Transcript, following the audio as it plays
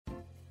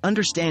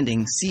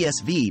Understanding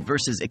CSV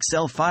versus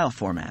Excel file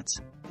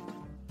formats.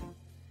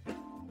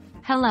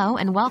 Hello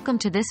and welcome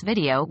to this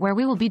video where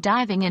we will be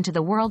diving into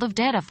the world of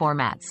data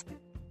formats.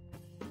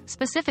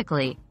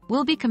 Specifically,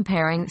 we'll be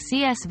comparing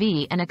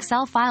CSV and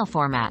Excel file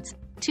formats,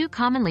 two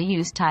commonly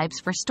used types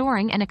for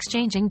storing and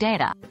exchanging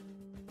data.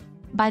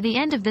 By the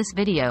end of this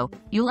video,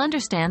 you'll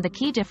understand the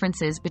key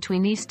differences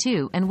between these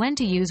two and when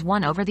to use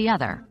one over the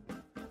other.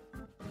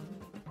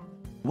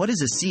 What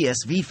is a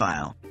CSV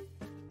file?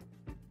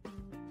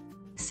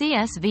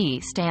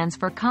 CSV stands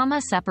for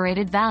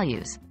comma-separated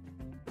values.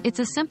 It's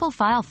a simple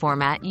file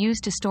format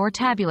used to store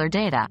tabular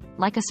data,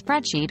 like a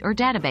spreadsheet or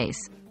database.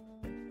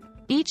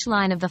 Each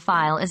line of the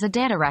file is a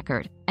data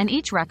record, and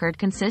each record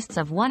consists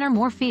of one or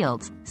more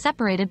fields,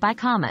 separated by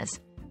commas.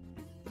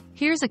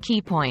 Here's a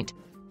key point.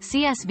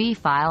 CSV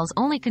files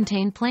only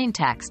contain plain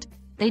text.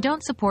 They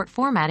don't support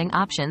formatting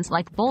options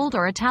like bold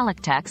or italic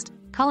text,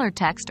 colored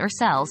text or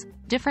cells,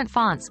 different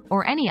fonts,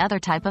 or any other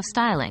type of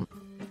styling.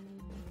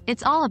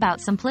 It's all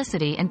about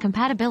simplicity and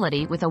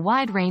compatibility with a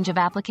wide range of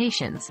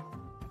applications.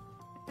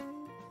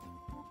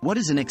 What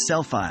is an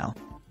Excel file?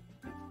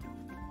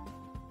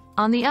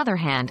 On the other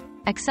hand,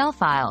 Excel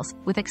files,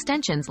 with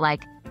extensions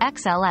like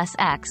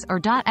XLSX or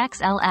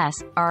 .xls,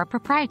 are a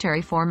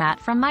proprietary format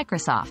from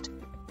Microsoft.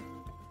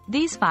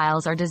 These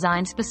files are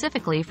designed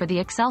specifically for the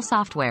Excel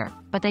software,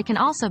 but they can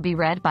also be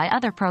read by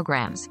other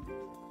programs.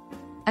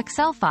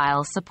 Excel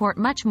files support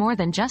much more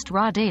than just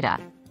raw data.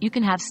 You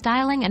can have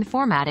styling and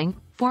formatting,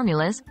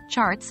 formulas,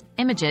 charts,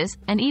 images,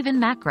 and even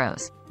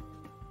macros.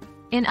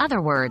 In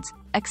other words,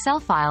 Excel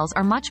files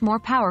are much more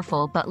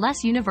powerful but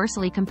less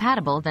universally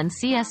compatible than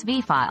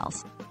CSV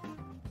files.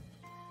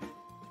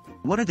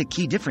 What are the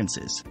key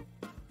differences?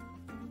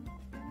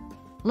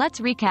 Let's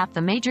recap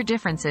the major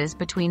differences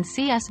between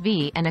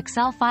CSV and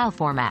Excel file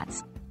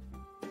formats.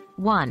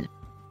 1.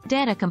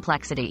 Data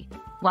complexity.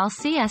 While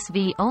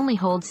CSV only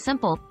holds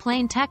simple,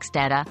 plain text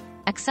data,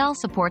 Excel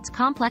supports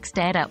complex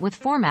data with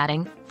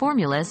formatting,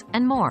 formulas,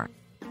 and more.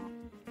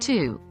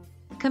 2.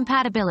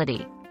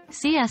 Compatibility.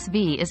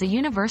 CSV is a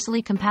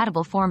universally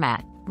compatible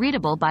format,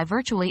 readable by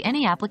virtually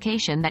any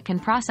application that can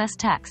process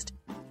text.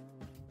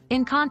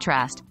 In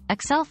contrast,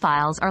 Excel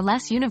files are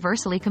less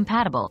universally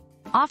compatible,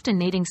 often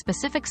needing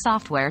specific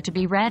software to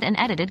be read and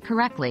edited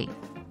correctly.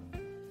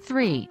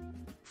 3.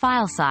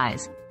 File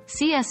size.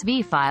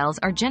 CSV files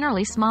are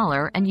generally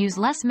smaller and use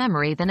less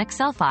memory than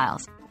Excel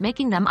files,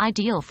 making them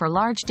ideal for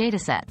large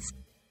datasets.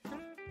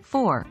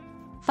 4.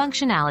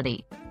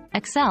 Functionality.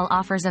 Excel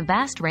offers a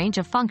vast range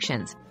of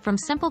functions, from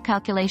simple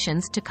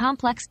calculations to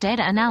complex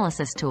data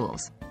analysis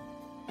tools.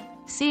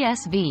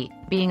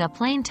 CSV, being a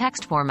plain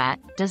text format,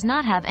 does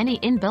not have any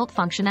inbuilt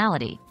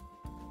functionality.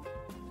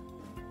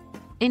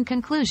 In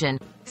conclusion,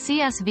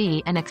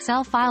 CSV and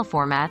Excel file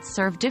formats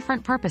serve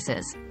different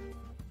purposes.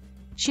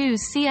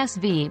 Choose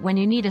CSV when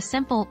you need a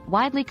simple,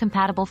 widely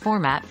compatible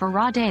format for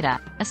raw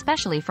data,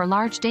 especially for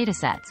large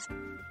datasets.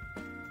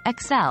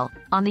 Excel,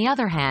 on the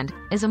other hand,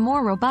 is a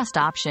more robust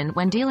option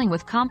when dealing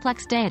with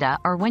complex data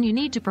or when you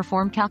need to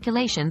perform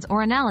calculations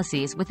or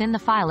analyses within the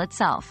file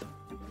itself.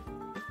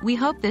 We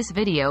hope this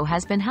video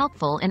has been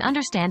helpful in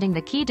understanding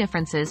the key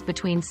differences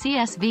between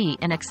CSV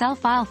and Excel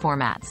file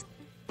formats.